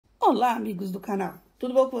Olá, amigos do canal,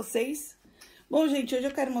 tudo bom com vocês? Bom, gente, hoje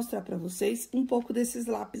eu quero mostrar pra vocês um pouco desses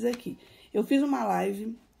lápis aqui. Eu fiz uma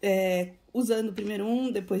live usando primeiro um,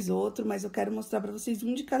 depois outro, mas eu quero mostrar pra vocês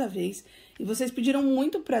um de cada vez. E vocês pediram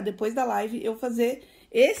muito pra depois da live eu fazer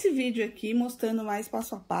esse vídeo aqui, mostrando mais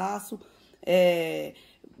passo a passo,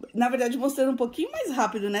 na verdade, mostrando um pouquinho mais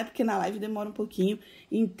rápido, né? Porque na live demora um pouquinho.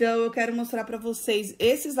 Então, eu quero mostrar pra vocês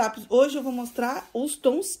esses lápis. Hoje eu vou mostrar os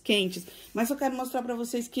tons quentes. Mas eu quero mostrar pra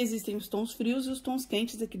vocês que existem os tons frios e os tons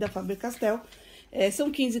quentes aqui da Faber-Castell. São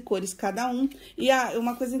 15 cores cada um. E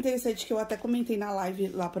uma coisa interessante que eu até comentei na live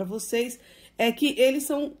lá pra vocês é que eles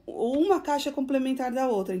são uma caixa complementar da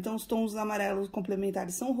outra. Então, os tons amarelos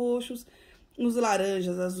complementares são roxos, os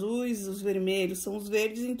laranjas, azuis, os vermelhos são os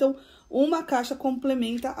verdes, então uma caixa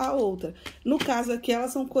complementa a outra. No caso aqui,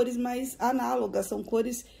 elas são cores mais análogas, são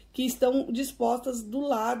cores que estão dispostas do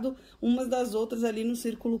lado umas das outras ali no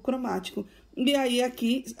círculo cromático. E aí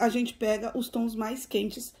aqui a gente pega os tons mais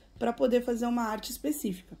quentes para poder fazer uma arte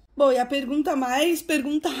específica. Bom, e a pergunta mais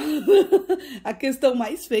perguntada, a questão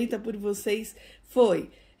mais feita por vocês foi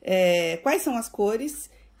quais são as cores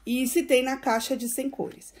e se tem na caixa de 100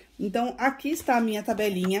 cores. Então, aqui está a minha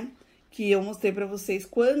tabelinha, que eu mostrei pra vocês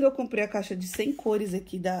quando eu comprei a caixa de 100 cores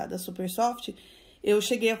aqui da SuperSoft. Eu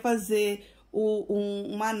cheguei a fazer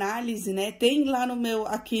uma análise, né? Tem lá no meu,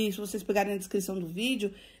 aqui, se vocês pegarem na descrição do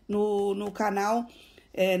vídeo, no canal,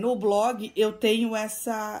 no blog, eu tenho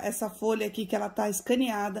essa folha aqui que ela tá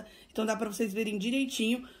escaneada. Então, dá pra vocês verem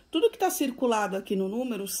direitinho. Tudo que tá circulado aqui no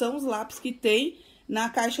número são os lápis que tem na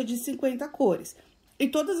caixa de 50 cores. E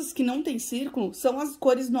todas as que não tem círculo são as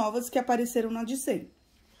cores novas que apareceram na de 100.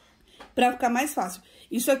 Pra ficar mais fácil.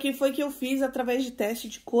 Isso aqui foi que eu fiz através de teste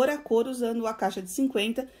de cor a cor, usando a caixa de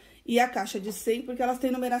 50 e a caixa de 100, porque elas têm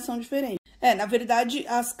numeração diferente. Na verdade,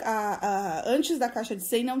 antes da caixa de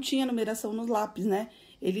 100 não tinha numeração nos lápis, né?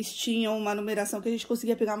 Eles tinham uma numeração que a gente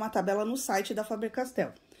conseguia pegar uma tabela no site da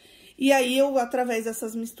Faber-Castell. E aí, eu, através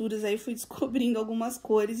dessas misturas aí, fui descobrindo algumas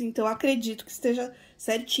cores, então acredito que esteja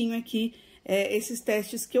certinho aqui esses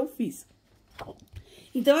testes que eu fiz.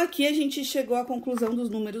 Então, aqui a gente chegou à conclusão dos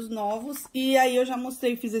números novos, e aí eu já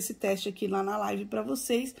mostrei, fiz esse teste aqui lá na live pra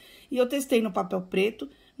vocês, e eu testei no papel preto,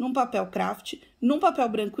 num papel craft, num papel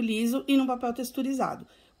branco liso e num papel texturizado.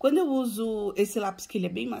 Quando eu uso esse lápis, que ele é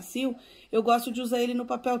bem macio, eu gosto de usar ele no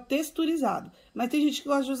papel texturizado, mas tem gente que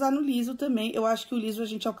gosta de usar no liso também. Eu acho que o liso a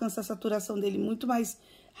gente alcança a saturação dele muito mais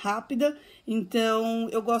rápida, então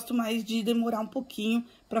eu gosto mais de demorar um pouquinho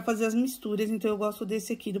para fazer as misturas, então eu gosto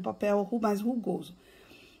desse aqui do papel mais rugoso.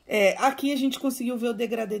 Aqui a gente conseguiu ver o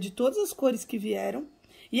degradê de todas as cores que vieram,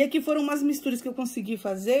 e aqui foram umas misturas que eu consegui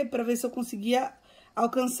fazer para ver se eu conseguia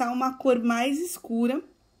alcançar uma cor mais escura,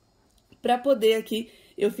 para poder aqui,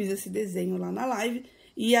 eu fiz esse desenho lá na live,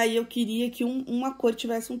 e aí eu queria que uma cor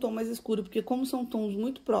tivesse um tom mais escuro, porque como são tons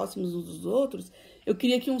muito próximos uns dos outros, eu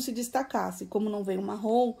queria que um se destacasse. Como não veio um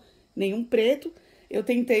marrom, nem um preto, eu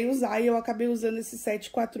tentei usar e eu acabei usando esse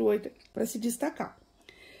 748 para se destacar.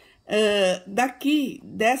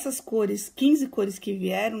 Dessas cores, 15 cores que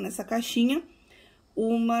vieram nessa caixinha,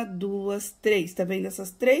 1, 2, 3, tá vendo?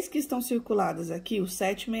 Essas 3 que estão circuladas aqui, o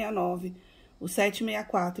 769, o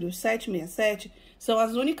 764 e o 767, são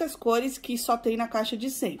as únicas cores que só tem na caixa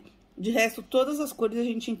de 100. De resto, todas as cores a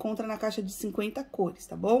gente encontra na caixa de 50 cores,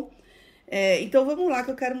 tá bom? Então, vamos lá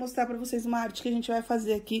que eu quero mostrar pra vocês uma arte que a gente vai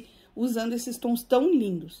fazer aqui usando esses tons tão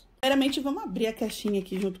lindos. Primeiramente, vamos abrir a caixinha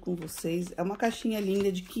aqui junto com vocês. É uma caixinha linda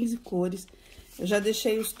de 15 cores. Eu já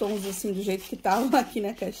deixei os tons assim do jeito que estavam aqui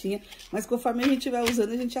na caixinha, mas conforme a gente vai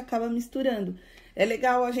usando, a gente acaba misturando. É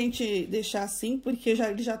legal a gente deixar assim, porque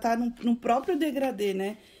ele já tá no próprio degradê,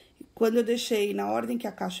 né? Quando eu deixei na ordem que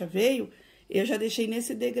a caixa veio, eu já deixei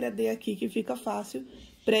nesse degradê aqui, que fica fácil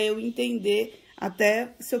pra eu entender,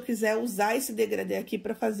 até se eu quiser usar esse degradê aqui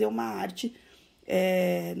pra fazer uma arte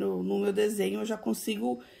no meu desenho, eu já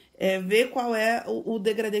consigo ver qual é o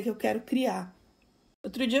degradê que eu quero criar.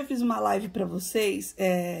 Outro dia eu fiz uma live pra vocês,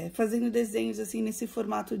 fazendo desenhos assim, nesse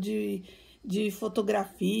formato de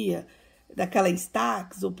fotografia, daquela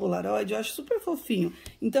Instax ou Polaroid, eu acho super fofinho.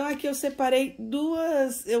 Então, aqui eu separei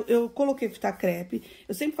duas, eu coloquei fita crepe.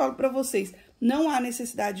 Eu sempre falo pra vocês, não há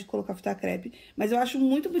necessidade de colocar fita crepe, mas eu acho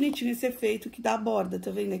muito bonitinho esse efeito que dá a borda, tá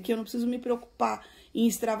vendo? Aqui eu não preciso me preocupar em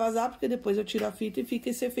extravasar, porque depois eu tiro a fita e fica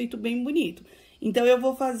esse efeito bem bonito. Então,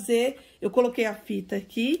 eu coloquei a fita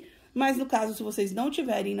aqui, mas no caso, se vocês não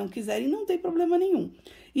tiverem e não quiserem, não tem problema nenhum.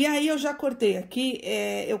 E aí, eu já cortei aqui,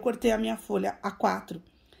 eu cortei a minha folha A4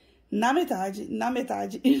 na metade e na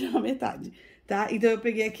metade, tá? Então, eu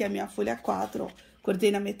peguei aqui a minha folha 4, ó, cortei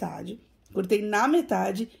na metade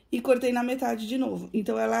e cortei na metade de novo.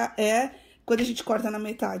 Então, ela quando a gente corta na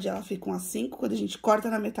metade, ela fica um A5, quando a gente corta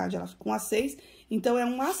na metade, ela fica um A6, então é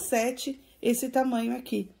um A7 esse tamanho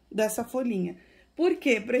aqui, dessa folhinha. Por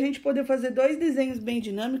quê? Pra gente poder fazer 2 desenhos bem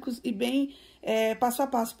dinâmicos e bem passo a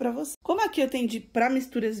passo pra você. Como aqui eu tenho pra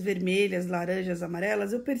misturas vermelhas, laranjas,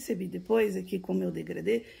 amarelas, eu percebi depois aqui com o meu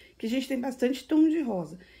degradê, que a gente tem bastante tom de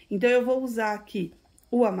rosa. Então, eu vou usar aqui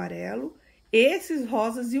o amarelo, esses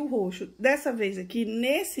rosas e o roxo. Dessa vez aqui,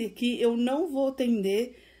 nesse aqui, eu não vou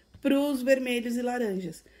tender pros vermelhos e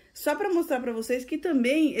laranjas. Só pra mostrar pra vocês que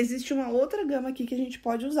também existe uma outra gama aqui que a gente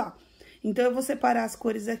pode usar. Então, eu vou separar as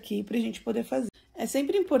cores aqui pra gente poder fazer. É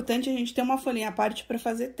sempre importante a gente ter uma folhinha à parte para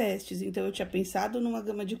fazer testes. Então, eu tinha pensado numa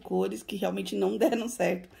gama de cores que realmente não deram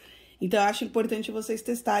certo. Então, eu acho importante vocês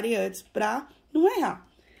testarem antes para não errar,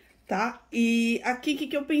 tá? E aqui, o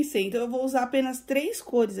que eu pensei? Então, eu vou usar apenas 3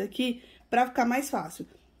 cores aqui para ficar mais fácil.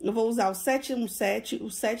 Eu vou usar o 717,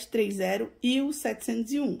 o 730 e o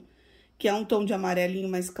 701, que é um tom de amarelinho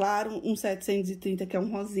mais claro, um 730, que é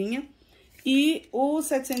um rosinha. E o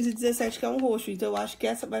 717, que é um roxo. Então, eu acho que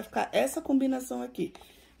essa vai ficar essa combinação aqui,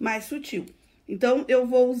 mais sutil. Então, eu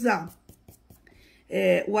vou usar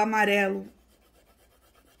o amarelo,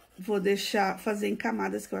 vou deixar fazer em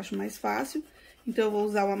camadas, que eu acho mais fácil. Então, eu vou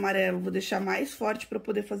usar o amarelo, vou deixar mais forte para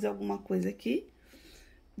poder fazer alguma coisa aqui.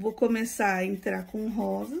 Vou começar a entrar com o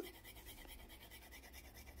rosa.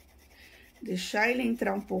 Deixar ele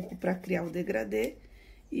entrar um pouco para criar o degradê.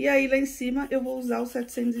 E aí, lá em cima, eu vou usar o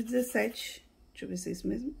 717, deixa eu ver se é isso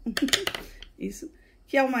mesmo, isso,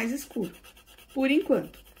 que é o mais escuro, por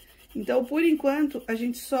enquanto. Então, por enquanto, a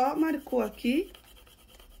gente só marcou aqui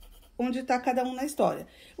onde tá cada um na história.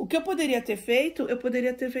 O que eu poderia ter feito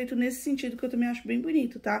nesse sentido, que eu também acho bem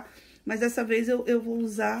bonito, tá? Mas dessa vez eu vou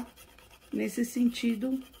usar nesse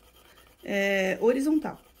sentido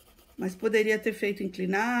horizontal. Mas poderia ter feito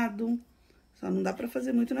inclinado, só não dá pra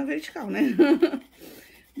fazer muito na vertical, né?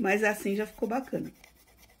 Mas assim já ficou bacana.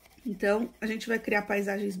 Então, a gente vai criar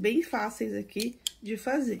paisagens bem fáceis aqui de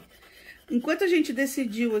fazer. Enquanto a gente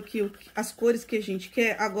decidiu aqui as cores que a gente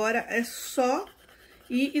quer, agora é só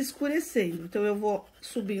ir escurecendo. Então, eu vou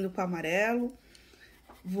subindo para amarelo,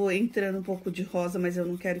 vou entrando um pouco de rosa, mas eu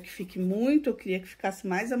não quero que fique muito, eu queria que ficasse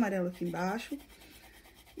mais amarelo aqui embaixo.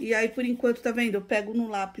 E aí, por enquanto, tá vendo? Eu pego no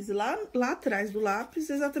lápis lá atrás do lápis,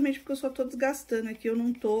 exatamente porque eu só tô desgastando aqui, eu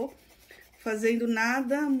não tô fazendo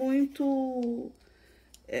nada muito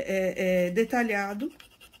detalhado.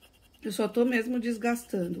 Eu só tô mesmo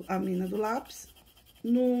desgastando a mina do lápis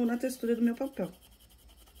na textura do meu papel.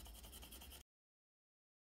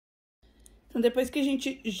 Então, depois que a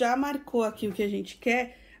gente já marcou aqui o que a gente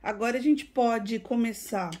quer, agora a gente pode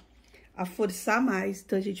começar a forçar mais.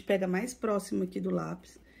 Então, a gente pega mais próximo aqui do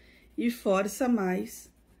lápis e força mais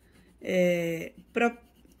pra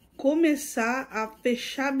começar a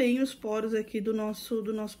fechar bem os poros aqui do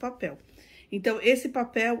nosso papel. Então, esse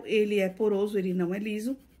papel, ele é poroso, ele não é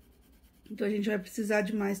liso. Então, a gente vai precisar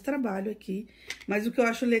de mais trabalho aqui. Mas o que eu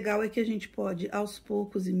acho legal é que a gente pode, aos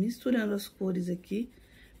poucos, ir misturando as cores aqui,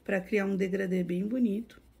 pra criar um degradê bem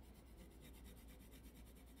bonito.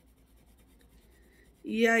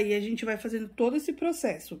 E aí, a gente vai fazendo todo esse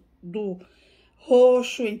processo do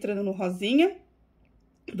roxo entrando no rosinha,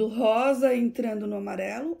 do rosa entrando no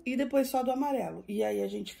amarelo e depois só do amarelo. E aí, a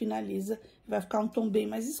gente finaliza, vai ficar um tom bem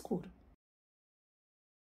mais escuro.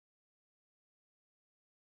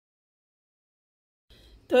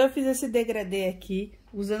 Então, eu fiz esse degradê aqui,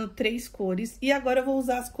 usando 3 cores. E agora, eu vou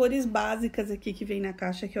usar as cores básicas aqui que vem na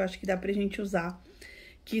caixa, que eu acho que dá pra gente usar.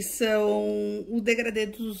 Que são o degradê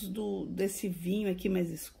desse vinho aqui mais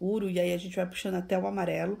escuro. E aí, a gente vai puxando até o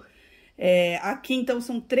amarelo. Aqui, então,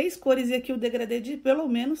 são 3 cores e aqui o degradê de pelo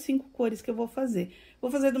menos 5 cores que eu vou fazer. Vou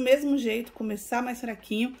fazer do mesmo jeito, começar mais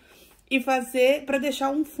fraquinho e fazer pra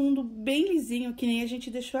deixar um fundo bem lisinho, que nem a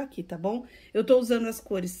gente deixou aqui, tá bom? Eu tô usando as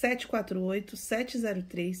cores 748,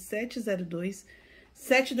 703, 702,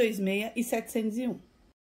 726 e 701.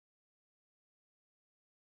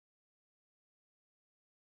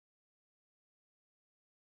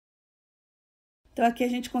 Então, aqui a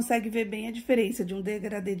gente consegue ver bem a diferença de um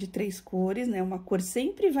degradê de 3 cores, né? Uma cor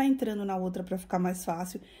sempre vai entrando na outra pra ficar mais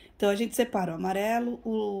fácil. Então, a gente separa o amarelo,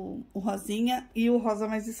 o rosinha e o rosa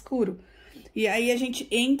mais escuro. E aí, a gente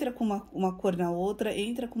entra com uma cor na outra,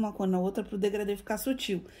 entra com uma cor na outra pro degradê ficar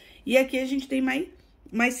sutil. E aqui a gente tem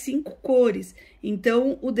mais 5 cores.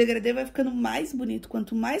 Então, o degradê vai ficando mais bonito.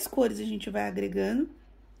 Quanto mais cores a gente vai agregando,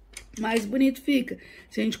 mais bonito fica.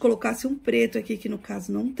 Se a gente colocasse um preto aqui, que no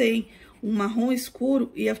caso não tem, um marrom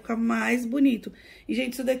escuro, ia ficar mais bonito. E,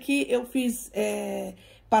 gente, isso daqui eu fiz,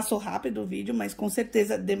 passou rápido o vídeo, mas com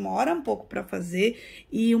certeza demora um pouco pra fazer.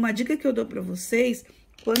 E uma dica que eu dou pra vocês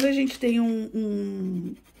quando a gente tem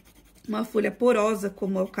uma folha porosa,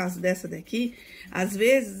 como é o caso dessa daqui, às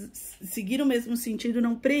vezes, seguir o mesmo sentido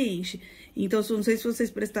não preenche. Então, não sei se vocês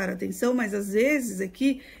prestaram atenção, mas às vezes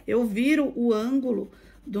aqui eu viro o ângulo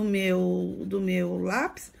do meu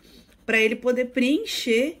lápis para ele poder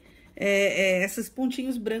preencher esses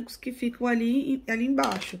pontinhos brancos que ficam ali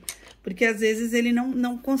embaixo. Porque às vezes ele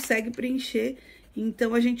não consegue preencher,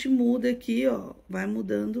 então a gente muda aqui, ó, vai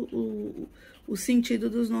mudando o sentido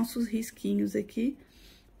dos nossos risquinhos aqui,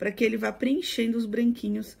 para que ele vá preenchendo os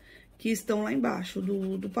branquinhos que estão lá embaixo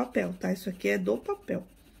do papel, tá? Isso aqui é do papel.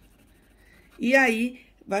 E aí,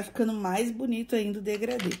 vai ficando mais bonito ainda o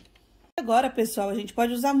degradê. Agora, pessoal, a gente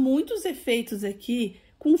pode usar muitos efeitos aqui.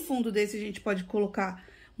 Com um fundo desse, a gente pode colocar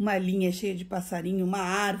uma linha cheia de passarinho, uma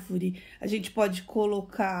árvore. A gente pode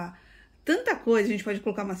colocar tanta coisa. A gente pode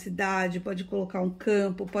colocar uma cidade, pode colocar um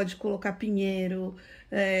campo, pode colocar pinheiro.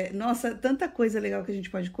 Nossa, tanta coisa legal que a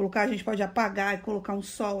gente pode colocar. A gente pode apagar e colocar um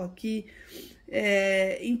sol aqui.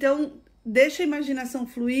 Então, deixa a imaginação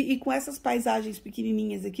fluir, e com essas paisagens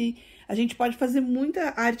pequenininhas aqui, a gente pode fazer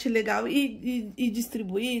muita arte legal e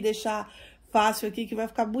distribuir, deixar fácil aqui, que vai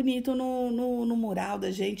ficar bonito no mural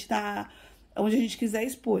da gente, onde a gente quiser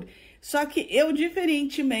expor. Só que eu,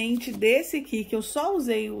 diferentemente desse aqui, que eu só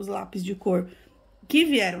usei os lápis de cor que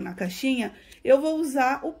vieram na caixinha, eu vou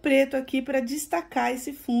usar o preto aqui para destacar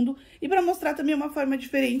esse fundo e para mostrar também uma forma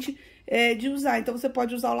diferente de usar. Então, você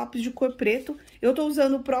pode usar o lápis de cor preto. Eu tô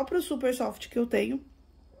usando o próprio SuperSoft que eu tenho,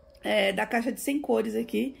 da caixa de 100 cores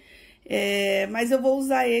aqui. Mas eu vou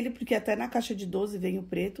usar ele, porque até na caixa de 12 vem o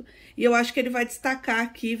preto. E eu acho que ele vai destacar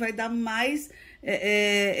aqui, vai dar mais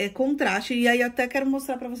contraste. E aí, até quero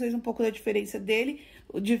mostrar pra vocês um pouco da diferença dele,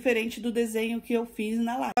 diferente do desenho que eu fiz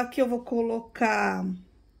na live. Aqui eu vou colocar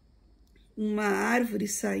uma árvore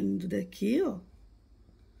saindo daqui, ó.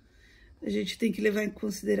 A gente tem que levar em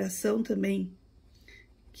consideração também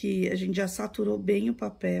que a gente já saturou bem o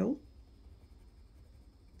papel.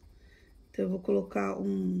 Então, eu vou colocar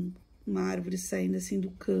uma árvore saindo assim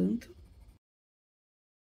do canto.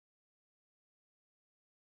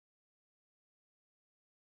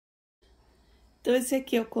 Então, esse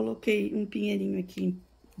aqui eu coloquei um pinheirinho aqui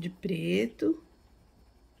de preto.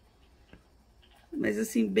 Mas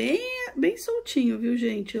assim, bem soltinho, viu,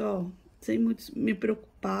 gente? Ó, sem muito me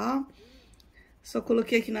preocupar. Só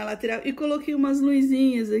coloquei aqui na lateral e coloquei umas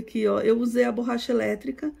luzinhas aqui, ó. Eu usei a borracha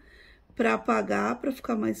elétrica pra apagar, pra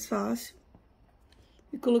ficar mais fácil.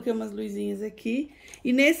 E coloquei umas luzinhas aqui.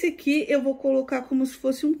 E nesse aqui eu vou colocar como se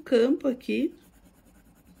fosse um campo aqui.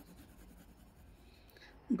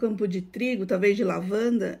 Um campo de trigo, talvez de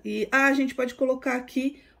lavanda. E a gente pode colocar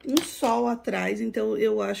aqui um sol atrás, então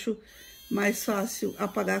eu acho mais fácil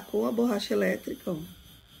apagar com a borracha elétrica, ó.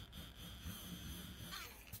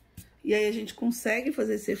 E aí, a gente consegue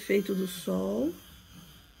fazer esse efeito do sol.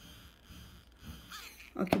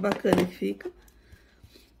 Ó, que bacana que fica.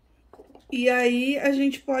 E aí, a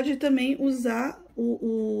gente pode também usar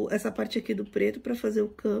essa parte aqui do preto para fazer o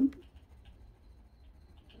campo.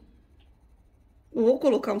 Ou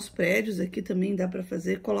colocar uns prédios aqui também, dá para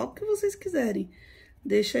fazer. Coloca o que vocês quiserem.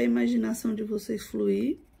 Deixa a imaginação de vocês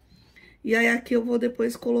fluir. E aí, aqui eu vou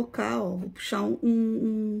depois colocar, ó, vou puxar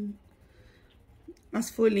as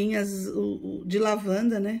folhinhas de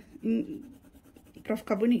lavanda, né? Pra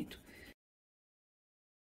ficar bonito.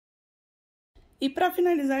 E pra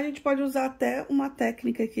finalizar, a gente pode usar até uma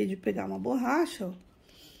técnica aqui de pegar uma borracha, ó,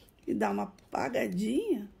 e dar uma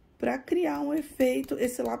apagadinha pra criar um efeito.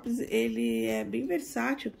 Esse lápis, ele é bem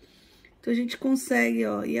versátil. Então, a gente consegue,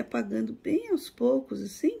 ó, ir apagando bem aos poucos,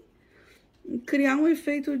 assim, e criar um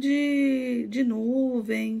efeito de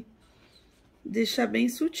nuvem, deixar bem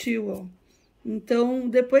sutil, ó. Então,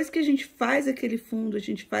 depois que a gente faz aquele fundo, a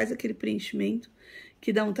gente faz aquele preenchimento,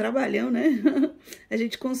 que dá um trabalhão, né? A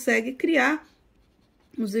gente consegue criar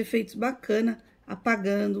uns efeitos bacana,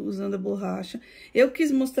 apagando, usando a borracha. Eu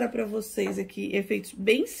quis mostrar pra vocês aqui efeitos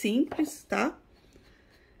bem simples, tá?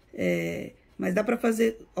 Mas dá pra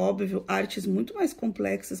fazer, óbvio, artes muito mais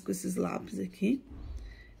complexas com esses lápis aqui.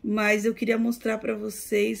 Mas eu queria mostrar pra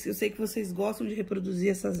vocês, eu sei que vocês gostam de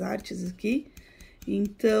reproduzir essas artes aqui.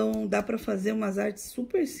 Então, dá pra fazer umas artes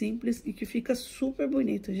super simples e que fica super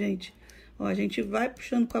bonito, gente. Ó, a gente vai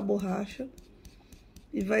puxando com a borracha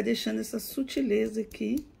e vai deixando essa sutileza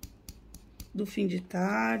aqui do fim de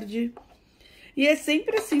tarde. E é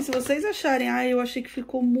sempre assim, se vocês acharem, eu achei que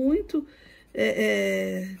ficou muito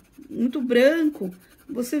branco,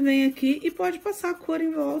 você vem aqui e pode passar a cor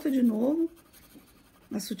em volta de novo.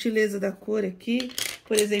 A sutileza da cor aqui.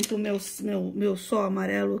 Por exemplo, o meu sol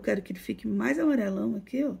amarelo, eu quero que ele fique mais amarelão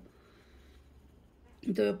aqui, ó.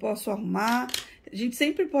 Então, eu posso arrumar. A gente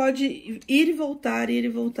sempre pode ir e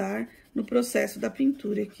voltar no processo da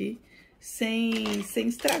pintura aqui, sem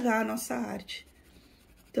estragar a nossa arte.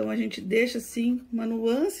 Então, a gente deixa, assim, uma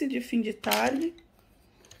nuance de fim de tarde.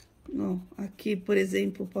 Ó, aqui, por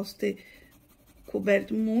exemplo, eu posso ter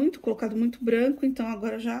coberto muito, colocado muito branco, então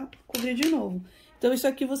agora já cobri de novo. Então, isso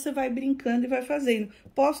aqui você vai brincando e vai fazendo.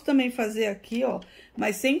 Posso também fazer aqui, ó,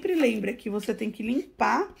 mas sempre lembra que você tem que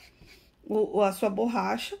limpar a sua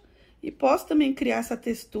borracha. E posso também criar essa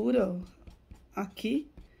textura, ó, aqui.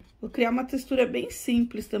 Vou criar uma textura bem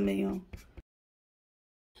simples também, ó.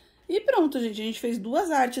 E pronto, gente, a gente fez duas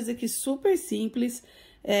artes aqui super simples,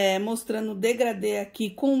 mostrando o degradê aqui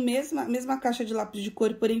com a mesma caixa de lápis de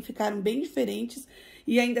cor, porém ficaram bem diferentes.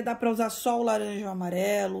 E ainda dá pra usar só o laranja e o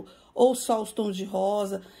amarelo, ou só os tons de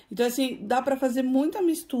rosa. Então, assim, dá pra fazer muita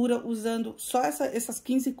mistura usando só essas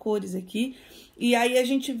 15 cores aqui. E aí, a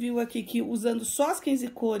gente viu aqui que usando só as 15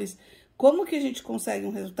 cores, como que a gente consegue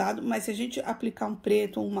um resultado, mas se a gente aplicar um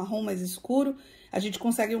preto ou um marrom mais escuro, a gente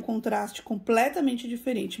consegue um contraste completamente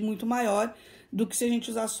diferente, muito maior do que se a gente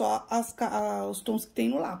usar só os tons que tem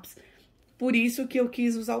no lápis. Por isso que eu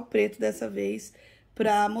quis usar o preto dessa vez,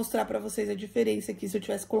 pra mostrar pra vocês a diferença aqui, se eu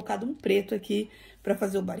tivesse colocado um preto aqui pra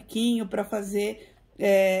fazer o barquinho, pra fazer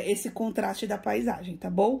esse contraste da paisagem, tá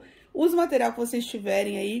bom? Os materiais que vocês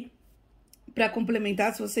tiverem aí pra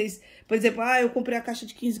complementar, se vocês, por exemplo, eu comprei a caixa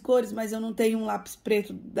de 15 cores, mas eu não tenho um lápis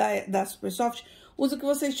preto da SuperSoft, usa o que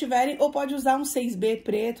vocês tiverem, ou pode usar um 6B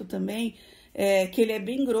preto também, que ele é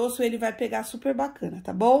bem grosso, ele vai pegar super bacana,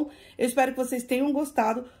 tá bom? Eu espero que vocês tenham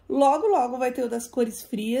gostado, logo, logo vai ter o das cores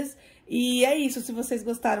frias, e é isso, se vocês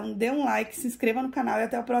gostaram, dê um like, se inscreva no canal e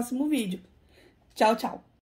até o próximo vídeo. Tchau, tchau!